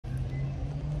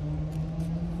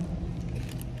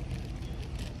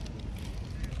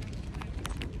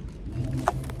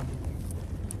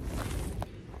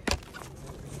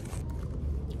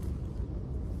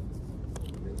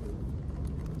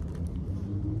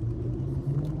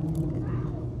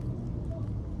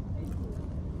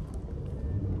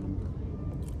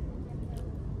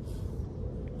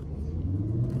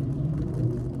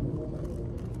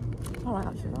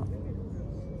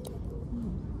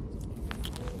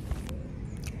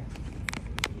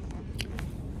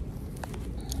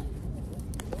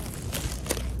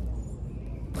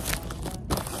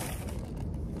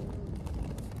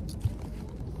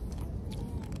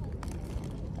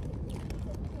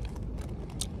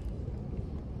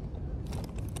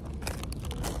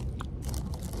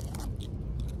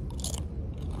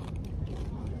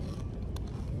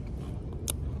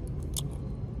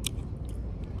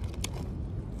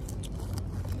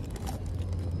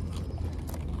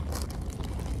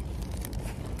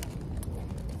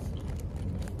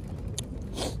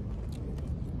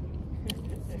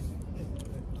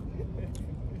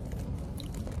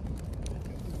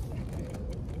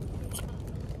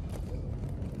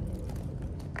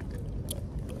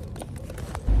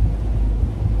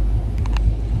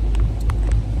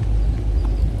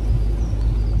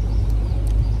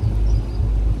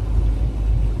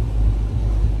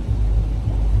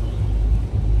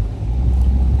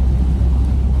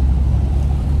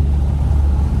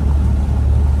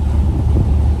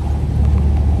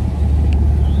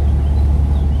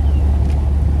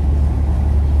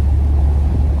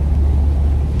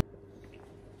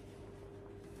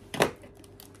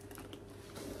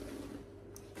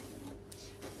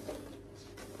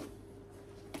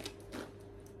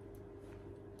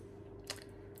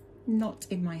Not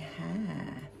in my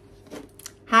hair.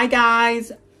 Hi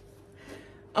guys.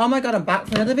 Oh my god, I'm back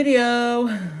for another video.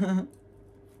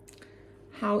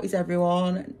 How is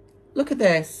everyone? Look at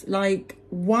this. Like,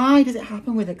 why does it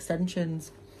happen with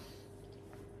extensions?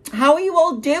 How are you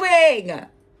all doing?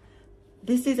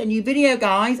 This is a new video,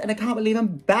 guys, and I can't believe I'm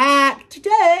back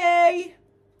today.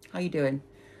 How you doing?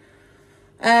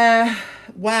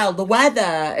 Well, the weather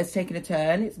has taken a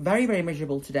turn. It's very, very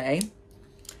miserable today.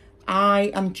 I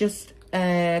am just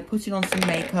putting on some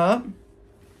makeup.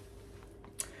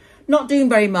 Not doing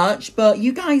very much, but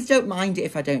you guys don't mind it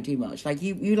if I don't do much. Like,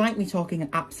 you like me talking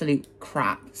absolute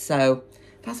crap. So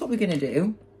that's what we're going to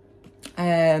do.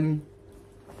 Kind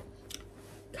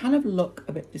of look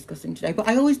a bit disgusting today, but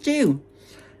I always do.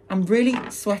 I'm really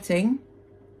sweating.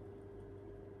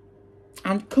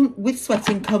 And with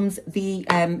sweating comes the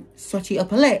sweaty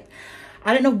upper lip.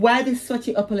 I don't know where this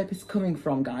sweaty upper lip is coming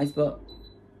from, guys, but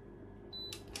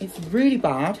it's really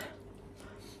bad.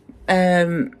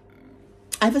 Ever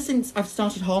since I've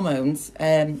started hormones,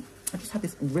 I just had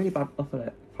this really bad upper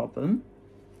lip problem.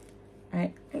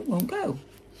 It won't go.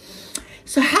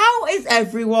 So how is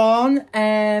everyone?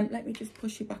 Let me just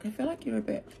push you back. I feel like you're a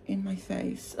bit in my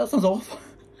face. That sounds awful.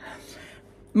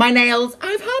 My nails.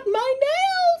 I've had my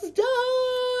nails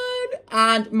done.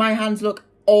 And my hands look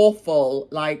awful.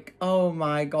 Like, oh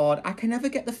my God. I can never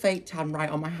get the fake tan right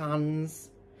on my hands.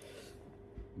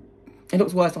 It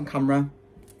looks worse on camera.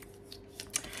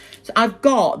 So I've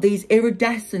got these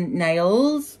iridescent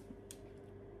nails.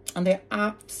 And they're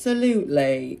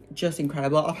absolutely just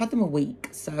incredible. I've had them a week.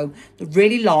 So they're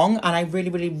really long. And I really,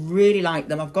 really, really like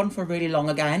them. I've gone for really long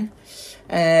again.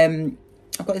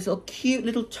 I've got this little cute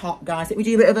little top, guys. Let me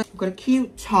do a bit of a... I've got a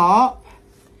cute top.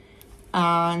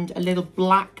 And a little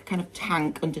black kind of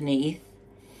tank underneath.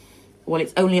 Well,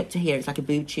 it's only up to here. It's like a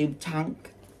boob tube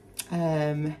tank.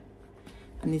 And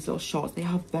these little shorts. They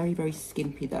are very, very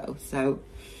skimpy, though. So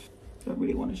I don't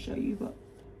really want to show you, but...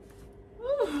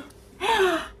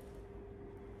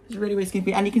 It's really, really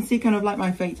skimpy. And you can see kind of like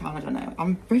my fake tan. I don't know.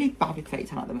 I'm really bad with fake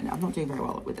tan at the minute. I'm not doing very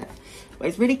well with it. But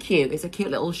it's really cute. It's a cute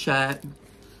little shirt.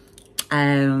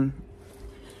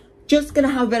 Just going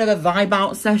to have a bit of a vibe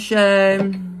out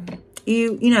session.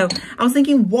 You know, I was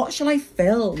thinking, what shall I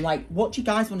film? Like, what do you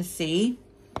guys want to see?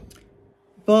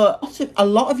 But a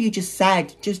lot of you just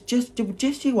said, just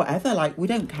do whatever. Like, we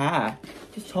don't care.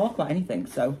 Just talk about anything.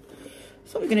 So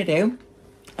that's what we're going to do.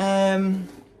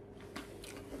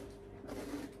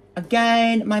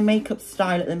 Again, my makeup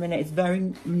style at the minute is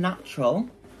very natural.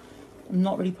 I'm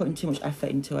not really putting too much effort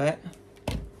into it.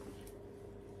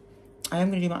 I am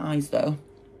going to do my eyes though,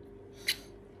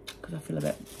 because I feel a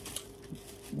bit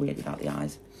weird without the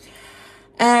eyes.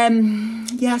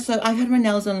 Yeah, so I had my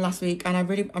nails done last week and I'm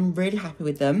really happy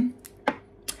with them.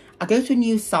 I go to a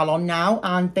new salon now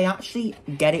and they actually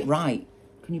get it right.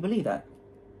 Can you believe it?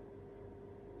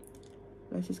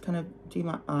 Let's just kind of do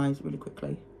my eyes really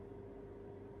quickly.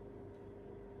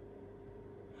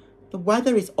 The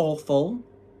weather is awful.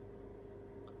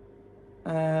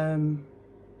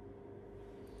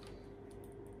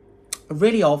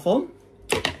 Really awful.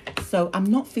 So I'm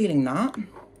not feeling that.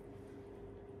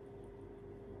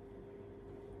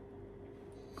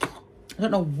 I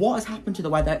don't know what has happened to the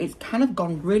weather. It's kind of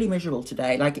gone really miserable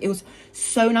today. Like, it was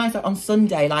so nice. Like, on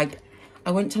Sunday, like,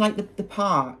 I went to like the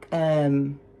park,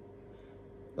 like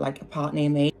a park near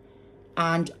me.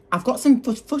 And I've got some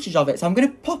footage of it, so I'm going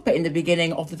to pop it in the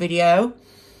beginning of the video.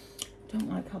 Don't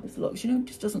like how this looks. You know, it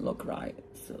just doesn't look right.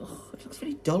 So, it looks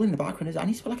really dull in the background. I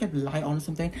need to put like a light on or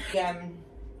something.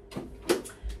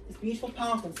 This beautiful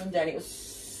park on Sunday, and it was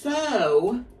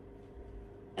so,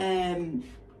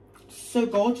 so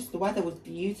gorgeous. The weather was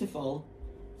beautiful.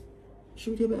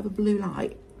 Should we do a bit of a blue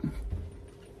light?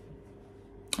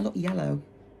 I look yellow.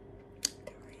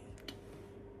 Great.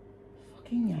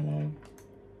 Fucking yellow.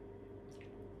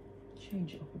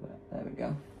 Change it up a bit. There we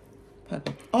go.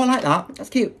 Purple. Oh, I like that. That's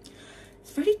cute.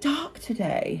 It's very dark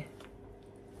today.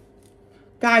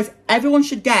 Guys, everyone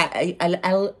should get a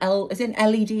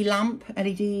LED lamp,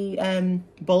 LED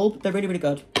bulb. They're really, really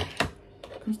good.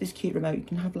 Comes this cute remote. You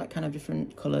can have like kind of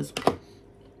different colours.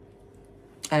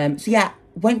 So yeah,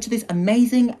 went to this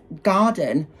amazing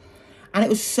garden and it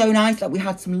was so nice. Like, we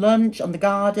had some lunch on the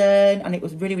garden and it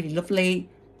was really, really lovely.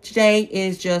 Today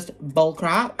is just bull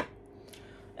crap.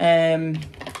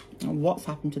 What's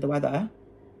happened to the weather?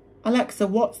 Alexa,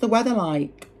 what's the weather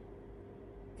like?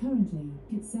 Currently,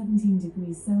 it's 17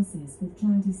 degrees Celsius with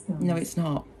cloudy skies. No, it's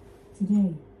not.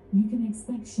 Today, you can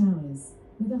expect showers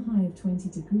with a high of 20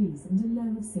 degrees and a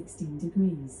low of 16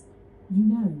 degrees. You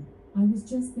know, I was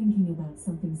just thinking about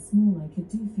something small I could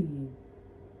do for you.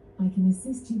 I can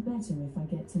assist you better if I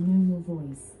get to know your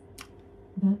voice.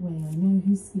 That way I know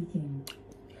who's speaking.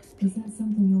 Is that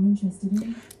something you're interested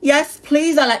in? Yes,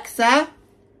 please, Alexa.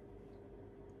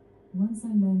 Once I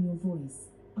learn your voice,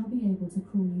 I'll be able to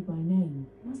call you by name,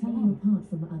 tell you apart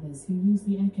from others who use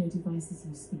the echo devices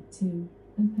you speak to,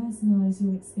 and personalize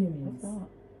your experience.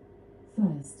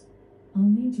 First, I'll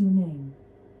need your name.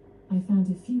 I found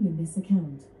a few in this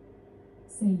account.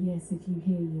 Say yes if you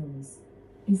hear yours.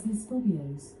 Is this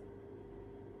Fabio's?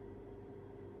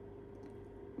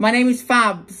 My name is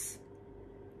Fabs.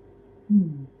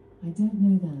 I don't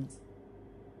know that.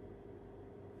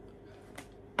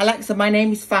 Alexa, my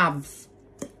name is Fabs.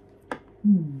 I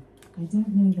don't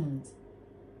know that.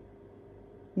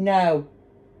 No.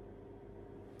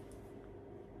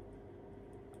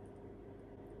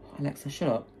 Alexa, shut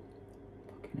up.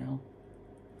 Fucking hell.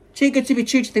 Too good to be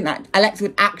true to think that Alexa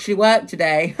would actually work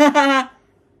today.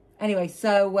 Anyway,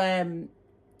 so, what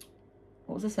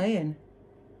was I saying?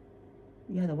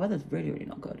 Yeah, the weather's really, really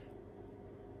not good.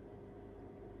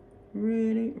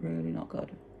 Really, really not good.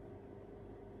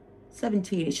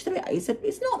 17. It's just a bit,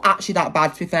 it's not actually that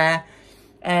bad, to be fair.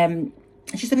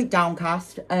 It's just a bit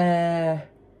downcast. So,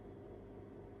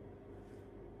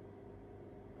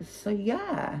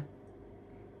 yeah.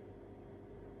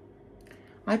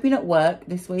 I've been at work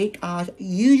this week as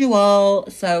usual.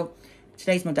 So,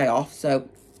 today's my day off. So,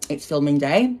 it's filming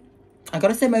day. I got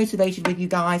to stay motivated with you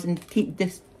guys and keep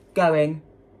this going.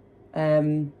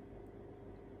 Got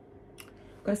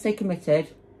to stay committed.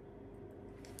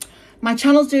 My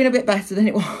channel's doing a bit better than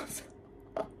it was.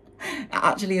 It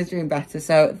actually is doing better.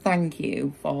 So thank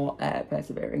you for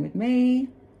persevering with me.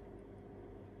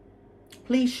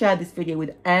 Please share this video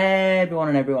with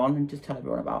everyone and just tell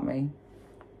everyone about me.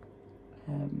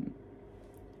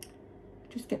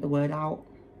 Just get the word out.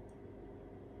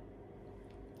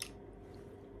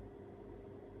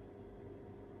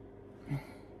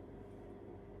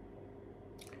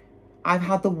 I've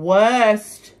had the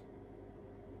worst.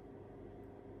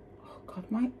 Oh God,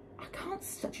 I can't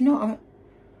stop. Do you know,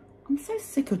 I'm so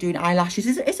sick of doing eyelashes.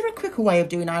 Is there a quicker way of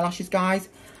doing eyelashes, guys?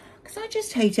 Because I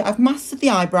just hate it. I've mastered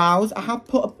the eyebrows. I have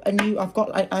put up a new, I've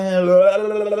got like, can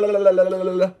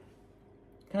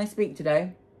I speak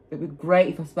today? It'd be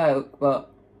great if I spoke,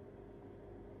 but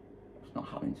it's not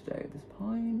happening today at this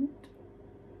point.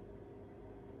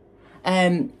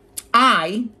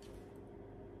 I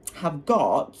have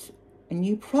got a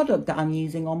new product that I'm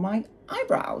using on my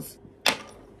eyebrows.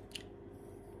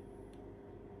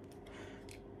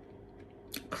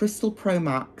 Crystal Pro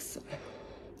Max.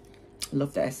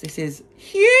 Love this. This is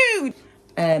huge.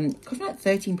 Costs like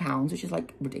 £13, which is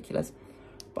like ridiculous.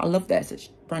 But I love this. It's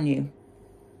brand new.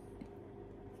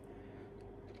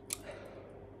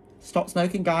 Stop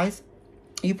smoking, guys.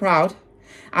 Are you proud?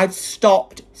 I've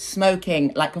stopped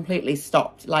smoking, like completely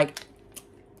stopped. Like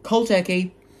cold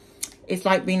turkey. It's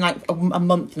like been like a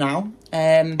month now.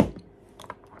 I'm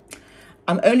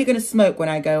only going to smoke when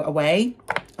I go away.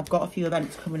 I've got a few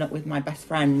events coming up with my best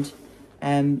friend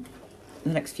in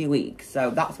the next few weeks. So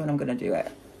that's when I'm going to do it.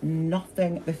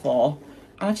 Nothing before.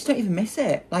 And I just don't even miss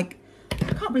it. Like,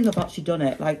 I can't believe I've actually done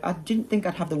it. Like, I didn't think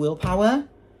I'd have the willpower.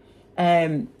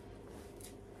 But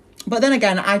then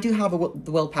again, I do have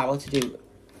the willpower to do.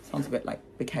 Sounds a bit like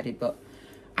big-headed, but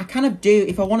I kind of do.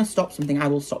 If I want to stop something, I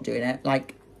will stop doing it.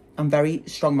 Like, I'm very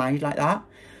strong-minded like that.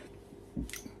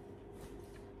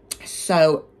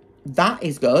 So that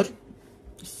is good.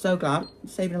 So glad. I'm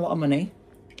saving a lot of money.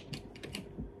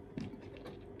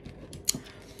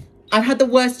 I've had the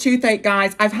worst toothache,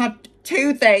 guys. I've had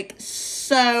toothache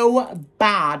so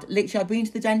bad. Literally, I've been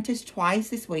to the dentist twice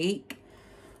this week.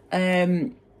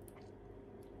 Had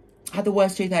the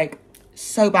worst toothache.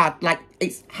 So bad. Like,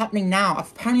 it's happening now.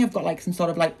 Apparently, I've got like some sort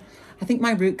of like, I think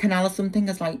my root canal or something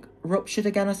has like ruptured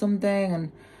again or something.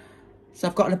 And so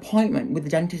I've got an appointment with the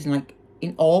dentist in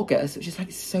August, which is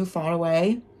like so far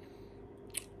away.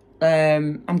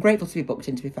 I'm grateful to be booked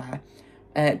in, to be fair.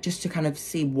 Just to kind of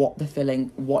see what is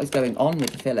going on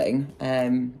with the filling.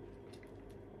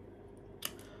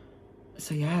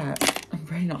 So yeah, I'm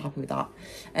really not happy with that.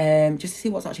 Just to see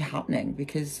what's actually happening,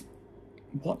 because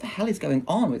what the hell is going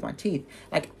on with my teeth?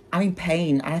 Like, I'm in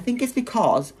pain, and I think it's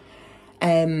because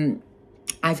I've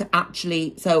had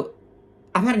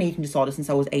an eating disorder since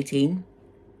I was 18,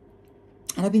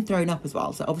 and I've been throwing up as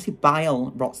well. So obviously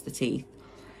bile rots the teeth.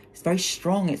 It's very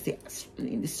strong. It's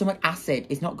the stomach acid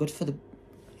is not good for the.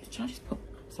 Should I just put?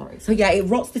 Sorry. So yeah, it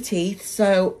rots the teeth.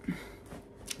 So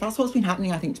that's what's been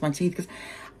happening, I think, to my teeth, because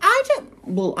I do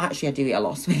eat a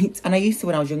lot of sweets, and I used to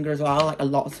when I was younger as well, like a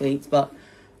lot of sweets, but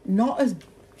not as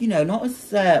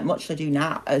much as I do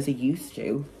now as I used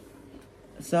to.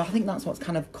 So I think that's what's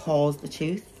kind of caused the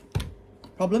tooth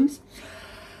problems.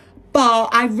 But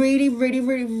I really, really,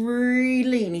 really,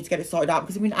 really need to get it sorted out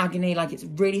because I'm in agony. Like, it's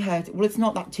really hurting. Well, it's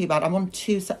not that too bad. I'm on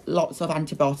lots of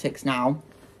antibiotics now.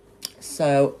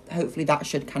 So hopefully that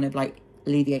should kind of like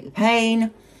alleviate the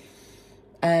pain.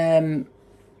 Let's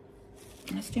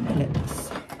do my lips.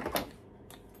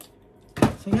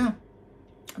 So yeah,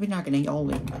 I've been in agony all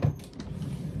week.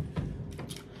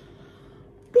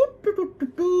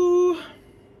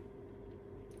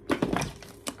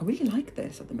 I really like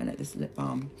this at the minute, this lip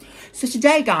balm. So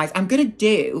today, guys, I'm going to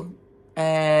do,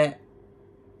 I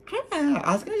don't know,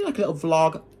 I was going to do like a little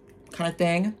vlog kind of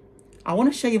thing. I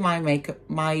want to show you my makeup,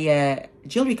 my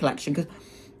jewellery collection, because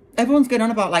everyone's going on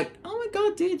about like, oh my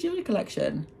God, do a jewellery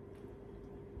collection.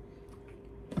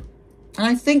 And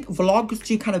I think vlogs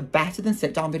do kind of better than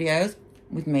sit-down videos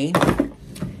with me.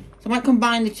 So I might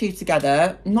combine the two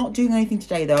together. I'm not doing anything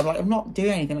today, though. Like, I'm not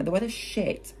doing anything. Like, the weather's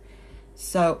shit.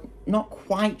 So, not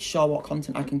quite sure what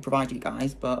content I can provide you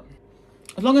guys, but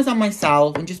as long as I'm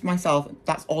myself and just myself,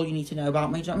 that's all you need to know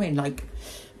about me. Do you know what I mean? Like,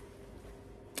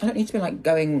 I don't need to be like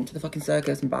going to the fucking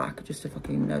circus and back just to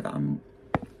fucking know that I'm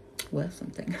worth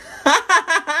something.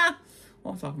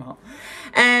 What am I talking about?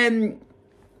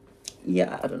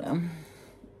 Yeah, I don't know.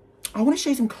 I want to show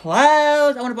you some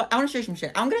clothes. I want to show you some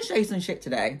shit. I'm going to show you some shit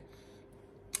today.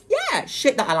 Yeah,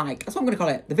 shit that I like. That's what I'm going to call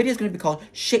it. The video is going to be called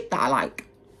Shit That I Like.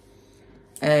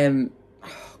 Oh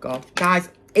God, guys,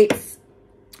 it's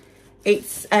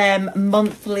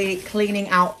monthly cleaning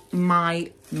out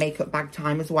my makeup bag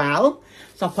time as well.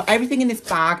 So I'll put everything in this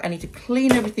bag. I need to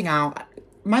clean everything out.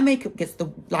 My makeup gets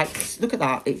look at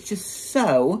that. It's just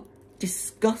so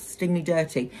disgustingly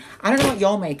dirty. I don't know what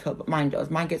your makeup, but mine does.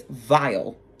 Mine gets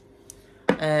vile.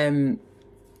 Let's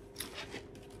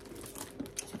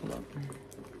have a look.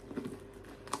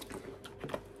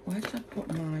 Where did I put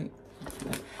my...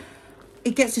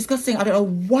 It gets disgusting. I don't know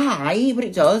why, but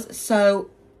it does.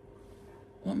 So,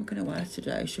 what am I going to wear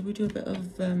today? Should we do a bit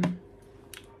of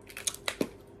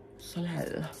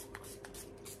Soleil?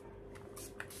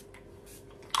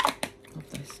 Love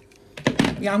this.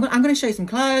 Yeah, I'm going to show you some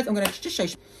clothes. I'm going to just show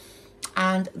you.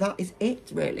 And that is it,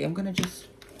 really. I'm going to just...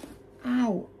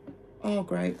 Ow. Oh,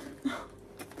 great.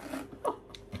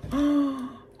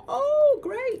 Oh,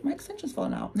 great. My extension's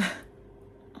fallen out.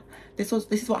 This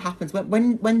is what happens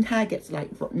when hair gets like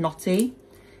knotty.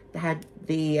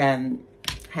 The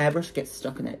hairbrush gets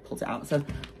stuck and it pulls it out. So I'm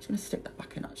just gonna stick that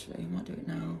back in. Actually, I might do it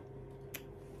now.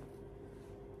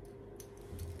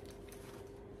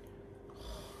 Oh,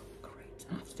 great,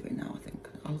 I have to do it now. I think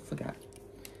I'll forget.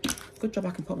 Good job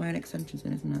I can put my own extensions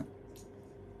in, isn't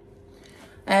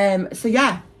it? So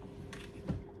yeah,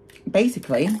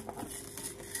 basically.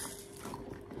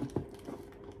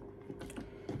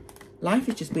 Life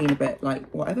has just been a bit like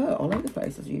whatever, all over the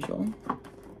place as usual.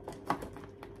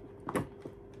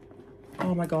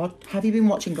 Oh my God. Have you been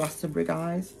watching Glastonbury,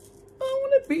 guys? I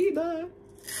want to be there.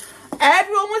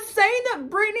 Everyone was saying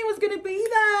that Brittany was going to be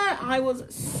there. I was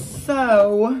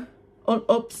so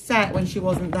upset when she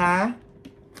wasn't there.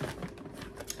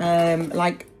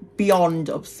 Like beyond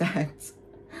upset.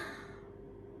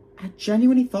 I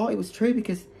genuinely thought it was true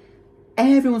because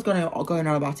everyone's going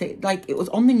on about it. Like, it was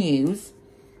on the news.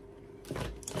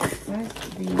 Where's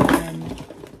the,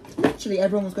 literally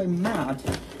everyone was going mad.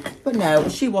 But no,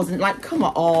 she wasn't. Like, come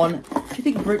on. Do you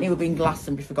think Brittany would be in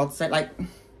Glastonbury, for God's sake? Like,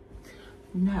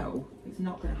 no, it's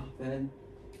not going to happen.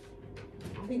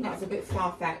 I think that's a bit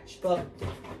far-fetched, but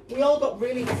we all got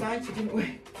really excited, didn't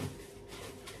we?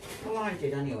 Well, I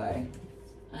did anyway.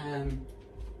 1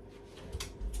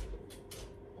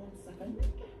 second.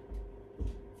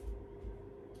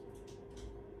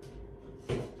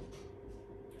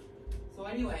 So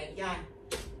anyway, yeah,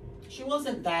 she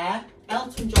wasn't there.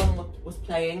 Elton John was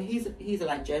playing. He's a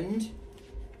legend.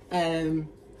 But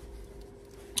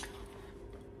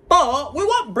we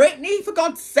want Britney, for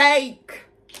God's sake.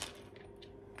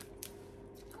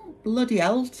 Oh, bloody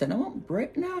Elton, I want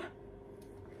Britney.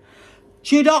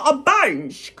 She not a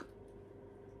bunch.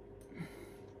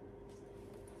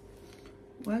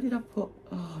 Where did I put?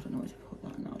 Oh, I don't know where to put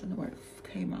that now. I don't know where it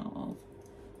came out of.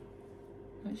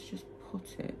 Let's just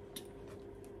put it.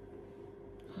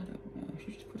 I don't know. I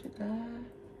should just put it there.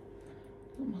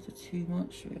 Doesn't matter too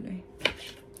much, really.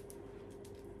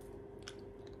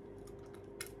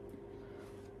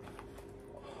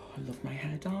 Oh, I love my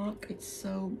hair dark. It's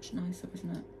so much nicer,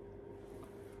 isn't it?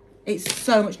 It's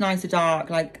so much nicer dark.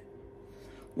 Like,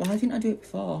 why didn't I do it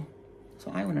before? That's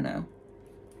what I want to know.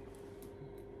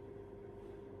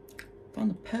 Found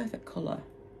the perfect colour.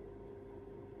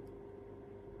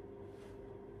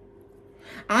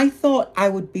 I thought I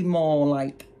would be more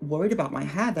like worried about my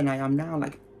hair than I am now.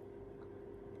 Like,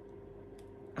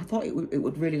 I thought it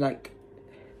would really like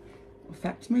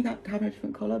affect me having a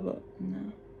different colour, but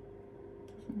no.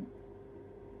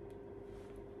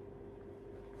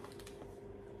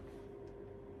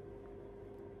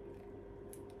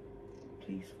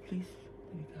 Please, please,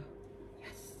 there we go.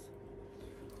 Yes.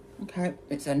 Okay,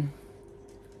 it's in.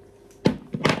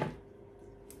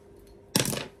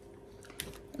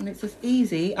 And it's as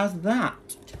easy as that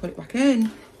to put it back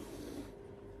in.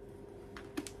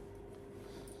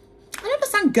 I don't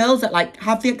understand girls that like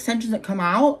have the extensions that come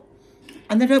out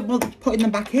and they don't bother putting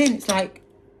them back in. It's like,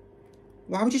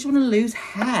 why would you just want to lose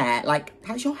hair? Like,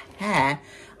 that's your hair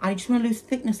and you just want to lose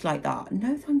thickness like that.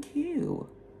 No, thank you.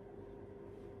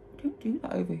 Don't do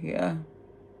that over here.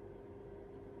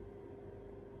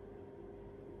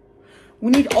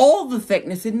 We need all the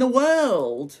thickness in the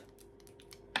world.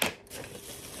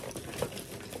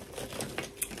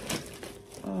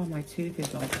 Oh, my tooth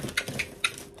is like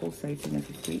pulsating as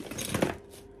we speak. There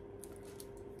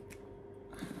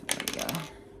we go.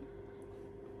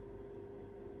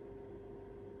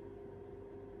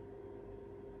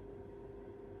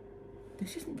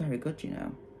 This isn't very good, you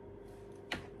know.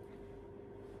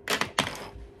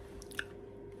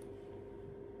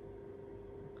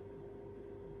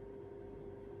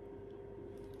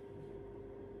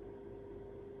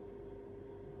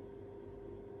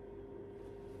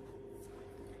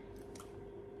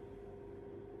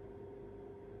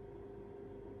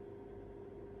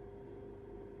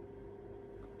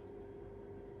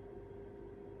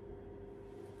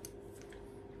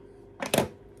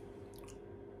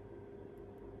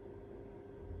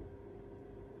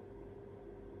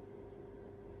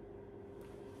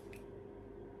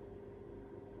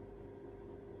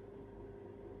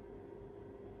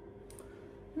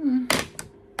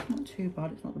 Not too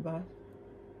bad, it's not the best.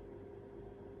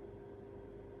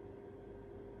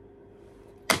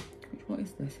 What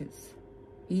is this? It's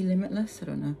E-Limitless, I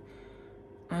don't know.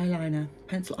 Eyeliner,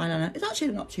 pencil eyeliner. It's actually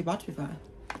not too bad to be fair.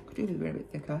 Could do with a bit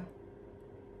thicker.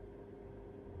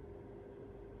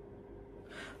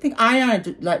 I think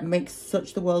eyeliner like makes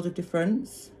such the world of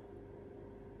difference.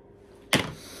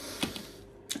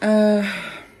 Okay.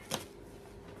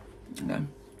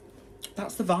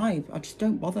 That's the vibe. I just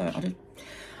don't bother. I'm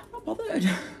not bothered.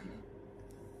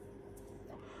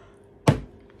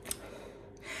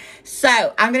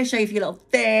 So, I'm going to show you a few little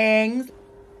things.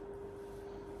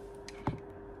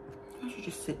 I should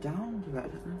just sit down and do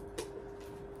that, don't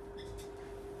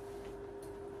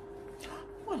I?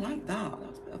 Oh, I like that.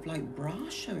 That's a bit of like bra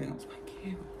showing. That's quite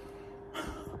cute. I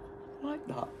like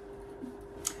that.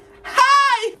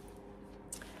 Hi!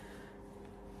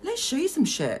 Let's show you some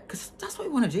shit, because that's what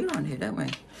we want to do around here, don't we?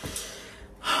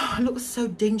 It looks so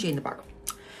dingy in the back.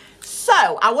 So,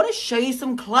 I want to show you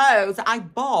some clothes that I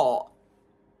bought.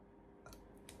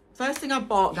 First thing I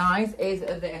bought, guys, is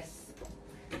this.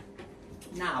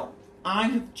 Now,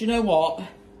 do you know what?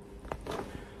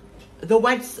 The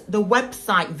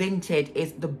website Vinted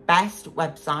is the best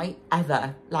website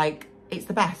ever. Like, it's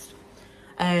the best.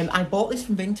 I bought this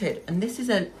from Vinted, and this is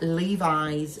a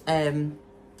Levi's.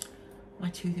 My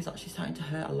tooth is actually starting to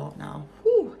hurt a lot now.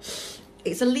 Whew.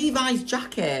 It's a Levi's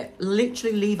jacket,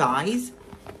 literally Levi's.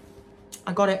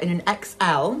 I got it in an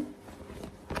XL.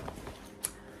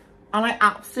 And I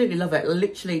absolutely love it.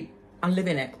 Literally, I live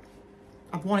in it.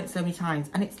 I've worn it so many times.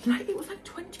 And it's like, it was like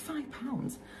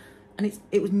 £25. And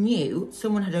it was new.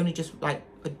 Someone had only just like,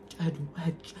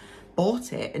 had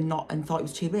bought it and thought it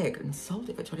was too big and sold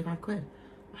it for 25 quid.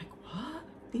 Like, what?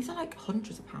 These are like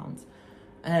hundreds of pounds.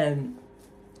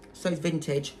 So it's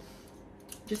vintage.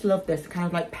 Just love this. Kind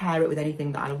of like pair it with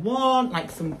anything that I want. Like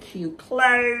some cute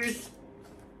clothes.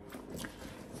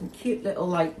 Some cute little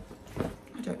like,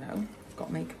 I don't know. I've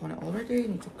got makeup on it already. I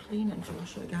need to clean it and to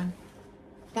wash it again.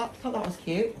 Thought that was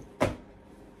cute.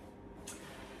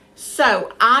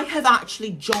 So I have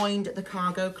actually joined the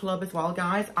cargo club as well,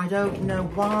 guys. I don't know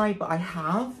why, but I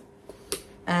have.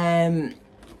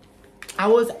 I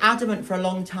was adamant for a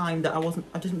long time that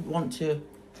I didn't want to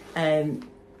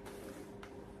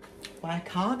wear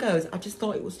cargos. I just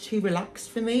thought it was too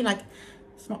relaxed for me. Like,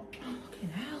 it's not, oh, fucking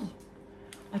hell.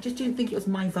 I just didn't think it was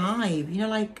my vibe. You know,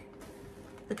 like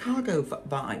the cargo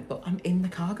vibe, but I'm in the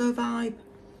cargo vibe.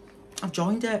 I've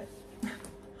joined it.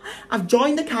 I've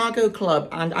joined the cargo club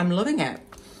and I'm loving it.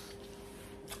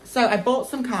 So I bought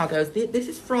some cargos. This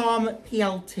is from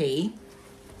PLT.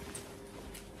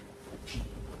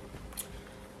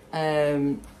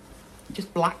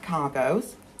 Just black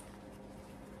cargos.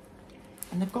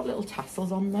 And they've got little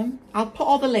tassels on them. I'll put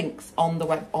all the links on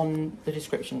the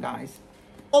description, guys.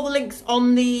 all the links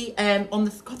on the,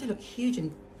 God, they look huge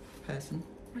in person.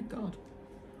 Oh my God.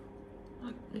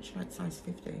 Like, literally like size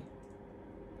 50.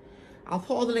 I'll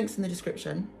put all the links in the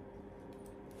description.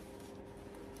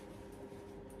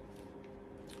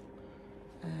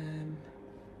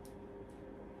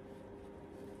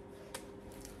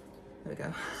 There we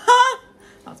go.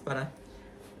 That's better.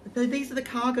 These are the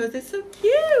cargos. They're so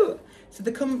cute. So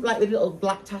they come like with little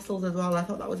black tassels as well. I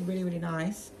thought that was really, really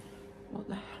nice. What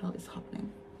the hell is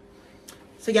happening?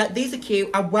 So yeah, these are cute.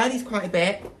 I wear these quite a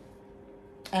bit.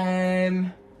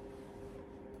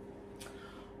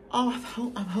 Oh, I've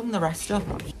hung the rest up.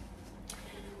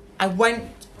 I went,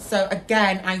 so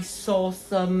again, I saw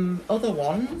some other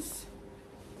ones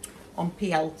on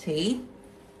PLT.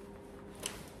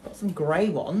 Got some grey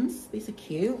ones. These are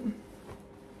cute.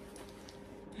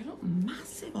 They look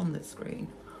massive on the screen.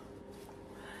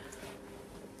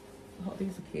 Oh,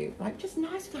 these are cute. Like, just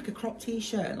nice with like a crop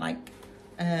t-shirt. Like,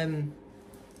 so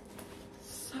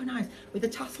nice. With the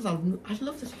tassels, I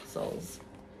love the tassels.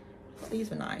 I thought these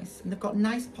were nice. And they've got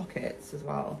nice pockets as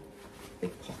well.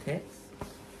 Big pockets.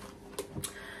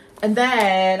 And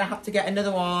then I had to get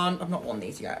another one. I've not worn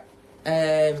these yet.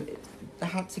 I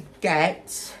had to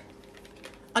get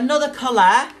another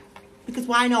colour, because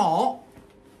why not?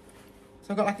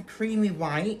 So I've got like a creamy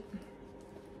white.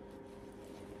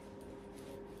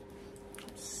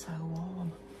 It's so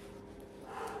warm.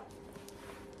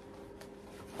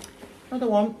 Another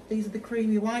one. These are the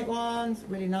creamy white ones.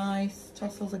 Really nice.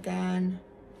 Tassels again.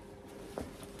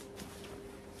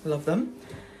 Love them.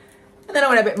 And then I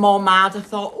went a bit more mad. I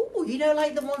thought, oh, you know,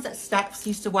 like the ones that Steps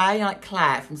used to wear, you know, like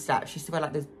Claire from Steps used to wear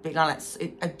like those big, like,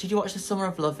 did you watch the Summer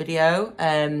of Love video?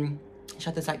 She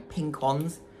had those like pink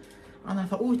ones. And I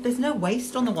thought, oh, there's no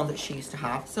waist on the one that she used to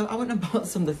have. So I went and bought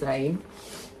some the same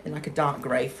in like a dark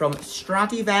grey from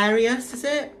Stradivarius, is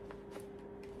it?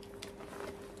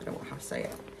 I don't know how to say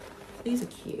it. These are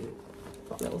cute.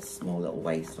 Got a little small little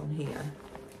waist on here.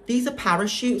 These are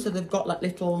parachutes, so they've got like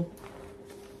little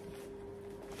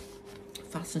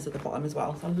fasteners at the bottom as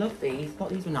well. So I love these. Thought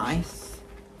these were nice.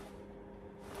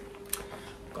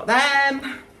 Got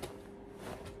them.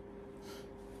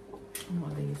 And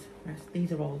what are these? Yes,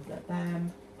 these are all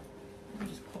them. I'll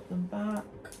just put them back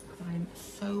because I'm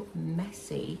so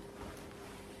messy.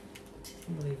 It's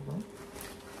unbelievable.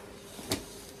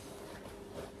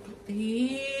 Got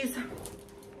these.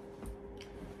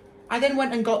 I then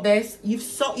went and got this. You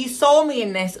saw me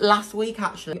in this last week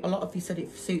actually. A lot of you said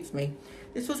it suits me.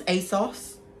 This was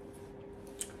ASOS.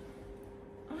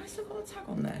 Oh, I still got a tag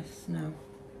on this. No.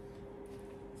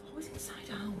 It's always inside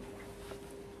out.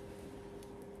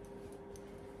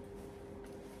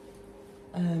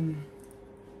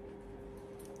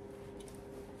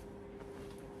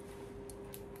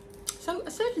 So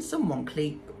a certain someone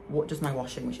what does my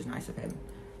washing, which is nice of him.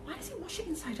 Why does he wash it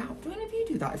inside out? Do any of you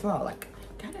do that as well? Like,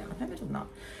 get it? I've never done that.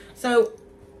 So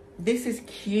this is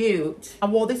cute. I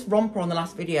wore this romper on the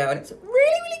last video and it's really,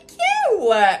 really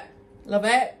cute. Love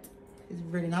it. It's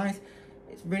really nice.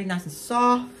 It's really nice and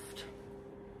soft.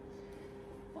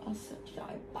 What else did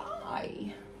I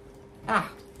buy?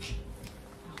 Ah.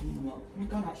 Oh my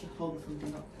God, I actually hold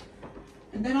something up.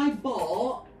 And then I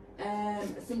bought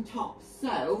some tops.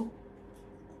 So,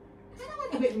 I kind of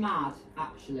went a bit mad,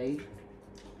 actually.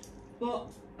 But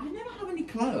I never have any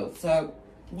clothes, so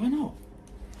why not?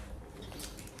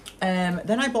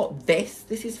 Then I bought this.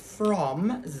 This is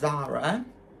from Zara.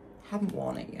 Haven't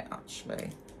worn it yet,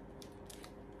 actually.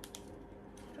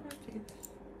 How do I do this?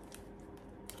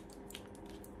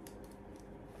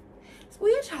 It's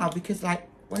weird how, because like,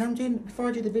 when I'm doing, before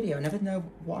I do the video, I never know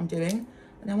what I'm doing.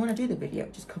 And then when I do the video,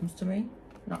 it just comes to me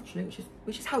naturally,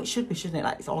 which is how it should be, shouldn't it?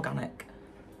 Like, it's organic.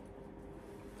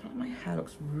 I feel like my hair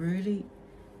looks really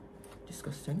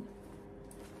disgusting.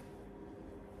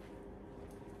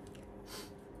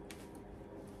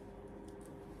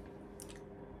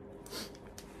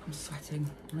 I'm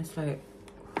sweating, honestly.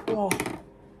 Oh.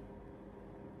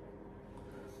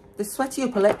 The sweaty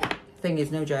upper lip thing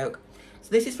is no joke. So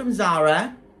this is from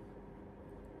Zara.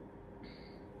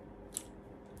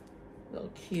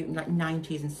 Little cute, like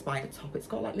 90s inspired top. It's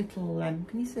got like little,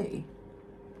 can you see?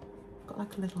 Got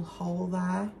like a little hole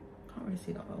there. Can't really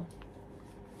see that well.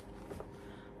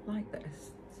 Like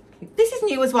this. Cute. This is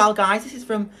new as well, guys. This is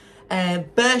from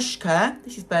Bershka.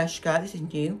 This is Bershka. This is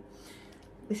new.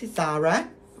 This is Zara.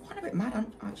 I'm quite a bit mad,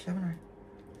 actually, haven't I?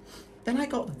 Then I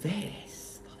got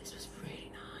this. Oh, this was really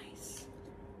nice.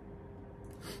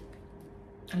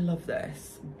 I love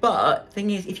this. But thing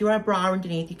is, if you wear a bra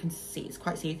underneath, you can see it's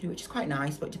quite see-through, which is quite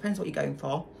nice, but it depends what you're going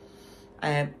for.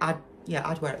 I'd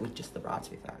wear it with just the bra,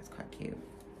 to be fair. It's quite cute.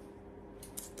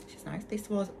 Which is nice. This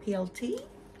was PLT.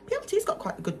 PLT's got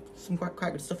quite good,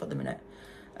 quite good stuff at the minute.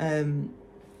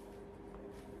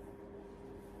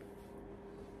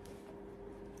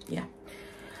 Yeah.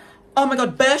 Oh my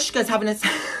God, Bershka's having a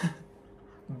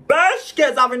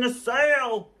Bershka's having a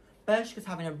sale. Bershka's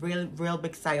having a real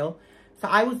big sale. So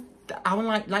I was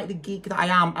like the geek that I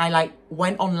am. I like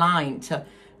went online to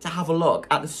have a look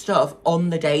at the stuff on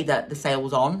the day that the sale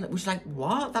was on, which is like,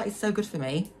 what? That is so good for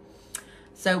me.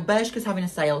 So Bershka's having a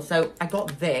sale. So I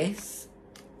got this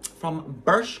from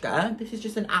Bershka. This is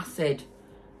just an acid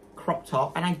crop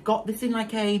top, and I got this in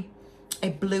like a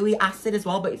bluey acid as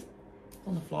well, but it's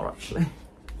on the floor actually.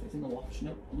 It's in the wash,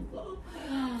 no, on the floor.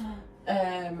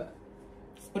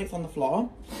 But it's on the floor.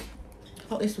 I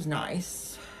thought this was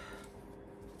nice.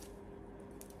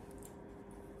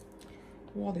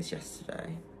 I wore this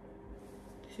yesterday.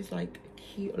 This is like a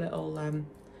cute little,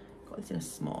 got this in a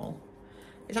small.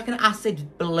 It's like an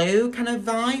acid blue kind of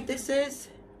vibe, this is.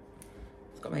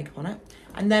 It's got makeup on it.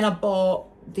 And then I bought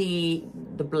the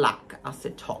black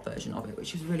acid top version of it,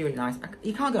 which is really, really nice.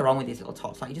 You can't go wrong with these little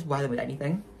tops, like you just wear them with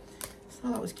anything. So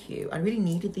that was cute. I really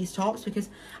needed these tops because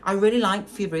I really like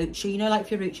Fiorucci. You know, like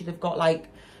Fiorucci, they've got like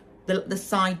the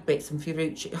side bits from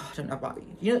Fiorucci. Oh, I don't know about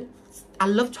you know, I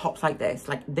love tops like this.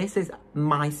 Like, this is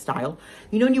my style.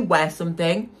 You know when you wear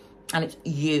something and it's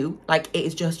you, like it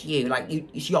is just you, like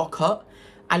it's your cut.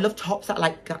 I love tops that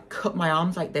like cut my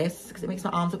arms like this because it makes my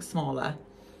arms look smaller.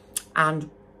 And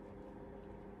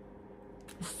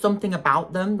something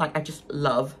about them, like I just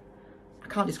love. I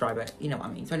can't describe it, you know what I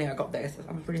mean. So anyway, I got this.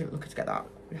 I'm really looking to get that.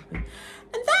 Really happy.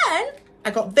 And then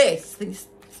I got this. I think this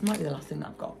might be the last thing that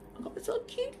I've got. I got this little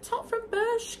cute top from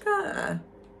Bershka.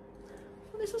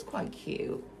 Well, this was quite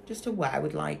cute, just to wear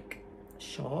with like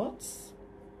shorts.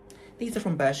 These are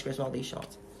from Bershka as well, these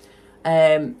shorts.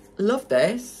 Love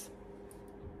this.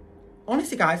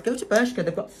 Honestly, guys, go to Bershka.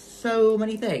 They've got so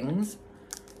many things,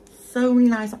 so many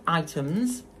nice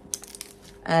items.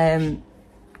 I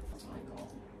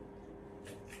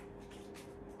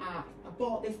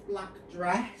bought this black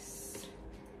dress.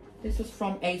 This was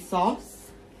from ASOS.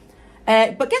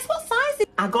 But guess what size it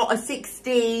is? I got a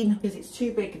 16 because it's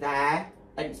too big there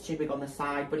and it's too big on the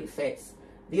side, but it fits.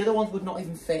 The other ones would not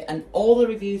even fit, and all the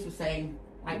reviews were saying,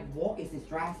 like, what is this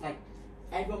dress? Like,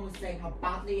 everyone was saying how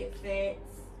badly it fits.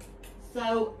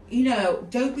 So, you know,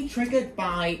 don't be triggered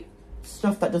by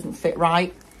stuff that doesn't fit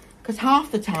right, because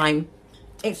half the time,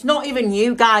 it's not even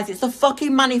you guys, it's the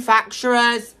fucking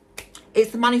manufacturers.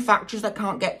 It's the manufacturers that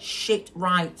can't get shit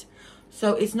right.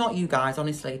 So it's not you guys,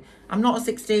 honestly. I'm not a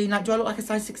 16. Like, do I look like a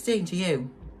size 16 to you?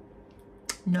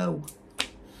 No.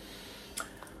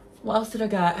 What else did I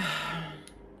get?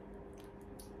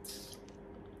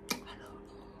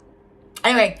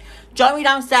 Anyway, join me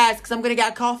downstairs because I'm going to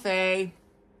get a coffee.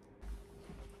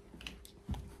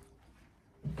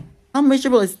 How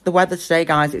miserable is the weather today,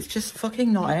 guys? It's just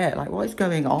fucking not it. Like, what is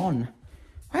going on?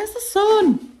 Where's the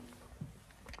sun?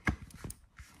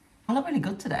 I look really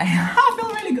good today. I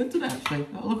feel really good today, actually.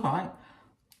 I look all right.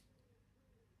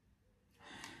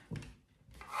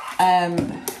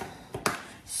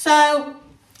 So,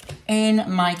 in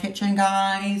my kitchen,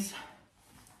 guys,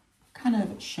 kind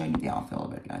of showing you the outfit a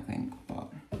bit, I think, but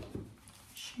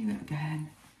show you it again.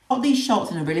 I got these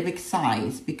shorts in a really big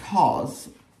size because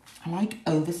I like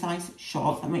oversized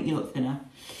shorts that make you look thinner.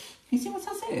 Can you see what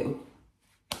I do?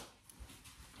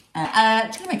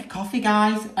 Just gonna make a coffee,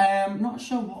 guys. Not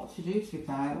sure what to do, to be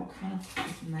fair. What kind of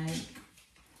coffee to make?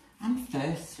 I'm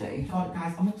thirsty. God,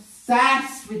 guys, I'm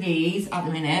obsessed with these at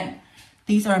the minute.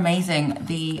 These are amazing.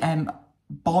 The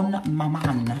Bon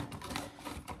Maman.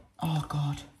 Oh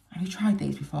God, have you tried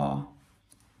these before?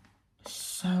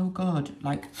 So good.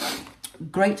 Like,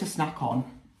 great to snack on.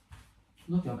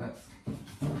 Love yogurts.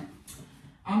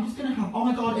 I'm just gonna have, oh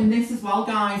my God, and this as well,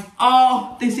 guys.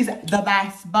 Oh, this is the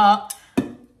best, but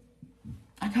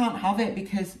I can't have it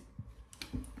because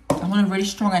I'm on a really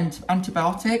strong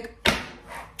antibiotic.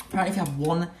 Apparently if you have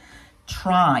one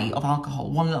try of alcohol,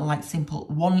 one little like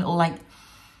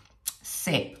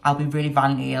sip, I'll be really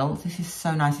violently ill. This is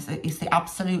so nice. It's the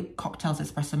Absolute Cocktails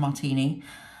Espresso Martini.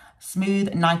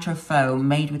 Smooth nitro foam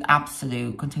made with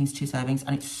Absolute, contains 2 servings,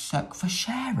 and it's so, for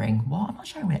sharing. What? I'm not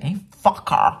sharing with any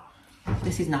fucker.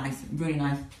 This is nice, really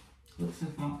nice. Looks so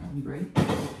far, hungry.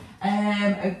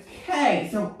 Okay,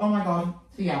 so, oh my God.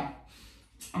 So yeah,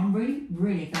 I'm really,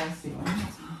 really thirsty. I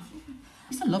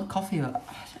used to love coffee, but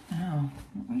I don't know. I'm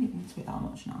not really into it that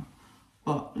much now.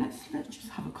 But let's just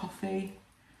have a coffee.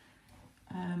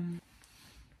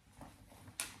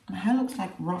 My hair looks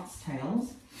like rat's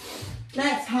tails.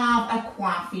 Let's have a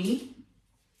coffee.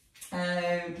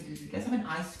 Let's have an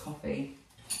iced coffee.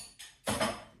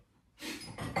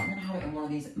 I'm gonna have it in one of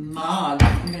of these mugs.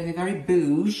 I'm going to be very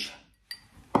bouge.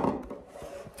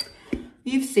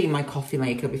 You've seen my coffee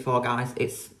maker before, guys.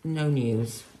 It's no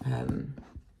news.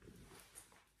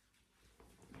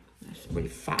 It's a really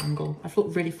fat angle. I feel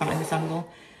really fat in this angle.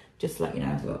 Just to let you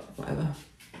know, but whatever.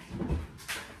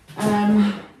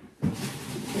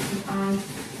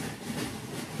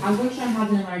 I wish I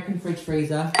had an American fridge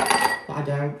freezer, but I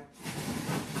don't.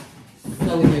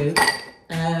 So we do.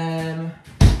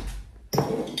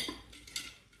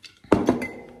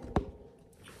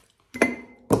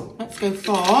 Let's go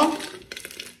for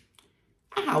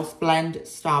a house blend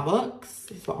Starbucks.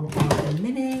 This is what I'm going to in a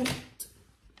minute.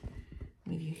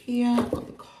 Leave you here. I've got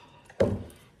the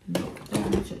milk there.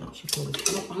 I should actually fill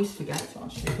this up. I always forget to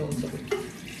actually fill this up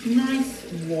with nice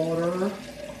water.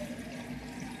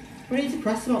 Really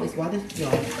depressed about this weather, to be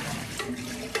honest.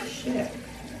 Shit.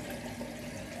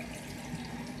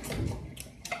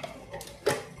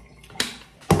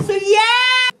 So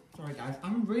yeah! Sorry guys,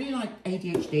 I'm really like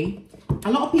ADHD.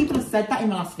 A lot of people have said that in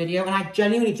my last video, and I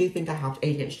genuinely do think I have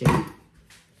ADHD.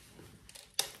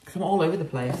 Because I'm all over the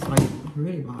place, like,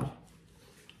 really bad.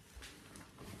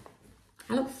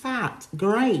 I look fat,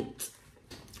 great.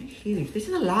 Huge, this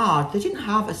is a large. They didn't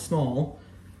have a small.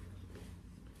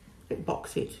 Bit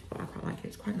boxy, but I quite like it.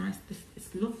 It's quite nice.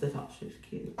 It's lovely actually. It's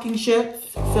cute. Fucking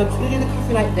shirts. So I'm just gonna do the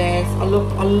coffee like this. I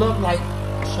love like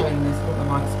showing this.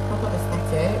 It's proper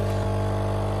aesthetic.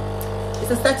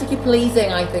 It's aesthetically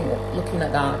pleasing, I think, looking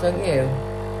at that, don't you?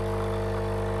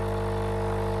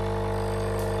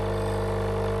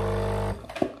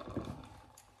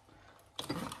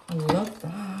 I love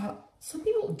that. Some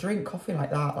people drink coffee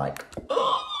like that, like.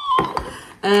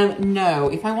 No,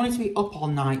 if I wanted to be up all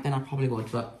night, then I probably would,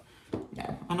 but.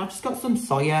 No, and I've just got some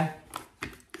soya,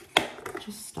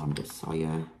 just standard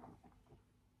soya.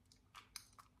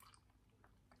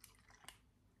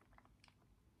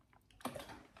 Look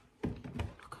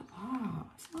at that,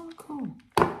 isn't that cool?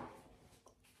 5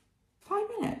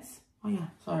 minutes? Oh yeah,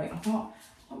 sorry, I thought,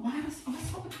 why have I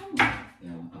stopped the camera?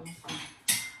 Yeah,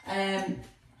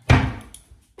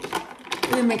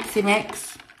 do a mixy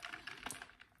mix.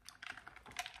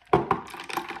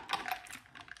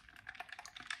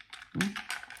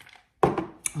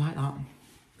 I like that.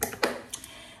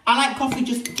 I like coffee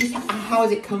just how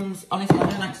as it comes. Honestly, I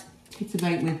don't like to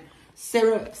debate with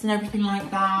syrups and everything like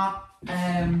that.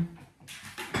 I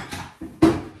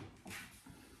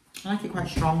like it quite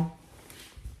strong.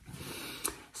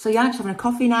 So yeah, just having a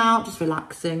coffee now, just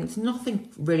relaxing. It's nothing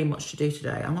really much to do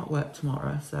today. I'm at work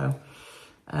tomorrow, so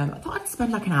I thought I'd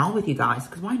spend like an hour with you guys,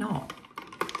 because why not?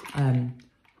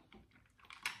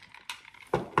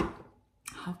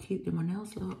 How cute do my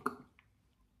nails look?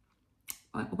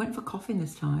 I went for coffin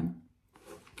this time.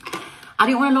 I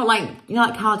didn't want to look like, you know,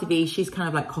 like Cardi B. She's kind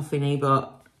of like coffin-y,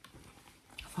 but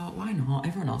I thought, why not?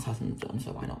 Everyone else hasn't done,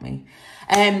 so why not me?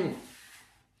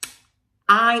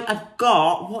 I have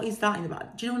got, what is that in the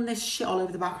back? Do you know when there's shit all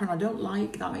over the background? I don't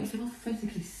like that. It makes me feel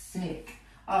physically sick.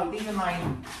 Oh, these are my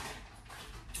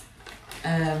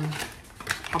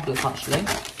tablets, actually.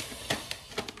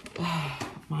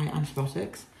 My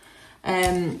antibiotics.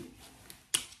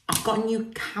 I've got a new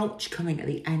couch coming at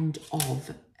the end of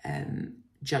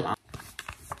July.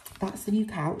 That's the new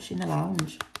couch in the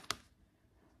lounge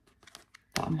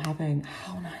that I'm having.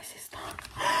 How nice is that?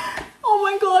 Oh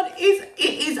my god, it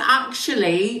is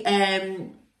actually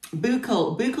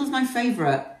buccal. Buccal's my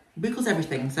favourite. Buccal's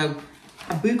everything. So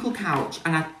a buccal couch,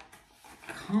 and I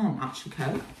can't actually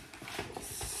cope.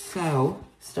 So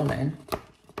stunning.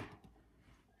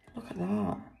 Look at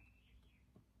that.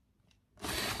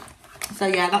 So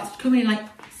yeah, that's coming in less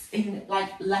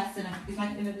than it's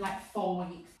like in like 4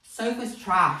 weeks. Sofa's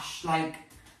trash. Like,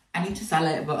 I need to sell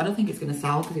it, but I don't think it's gonna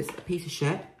sell because it's a piece of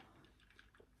shit.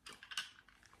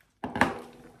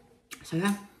 So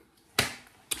yeah.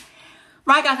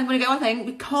 Right guys, I'm gonna go, I think,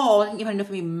 because I think you've had enough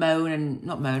of me moan and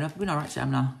not moan. I've been alright today,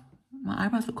 I'm now. My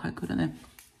eyebrows look quite good, don't they?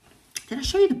 Did I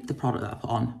show you the product that I put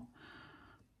on?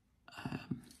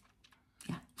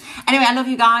 Yeah. Anyway, I love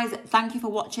you guys. Thank you for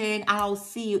watching, and I'll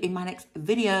see you in my next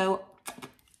video.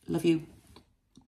 Love you.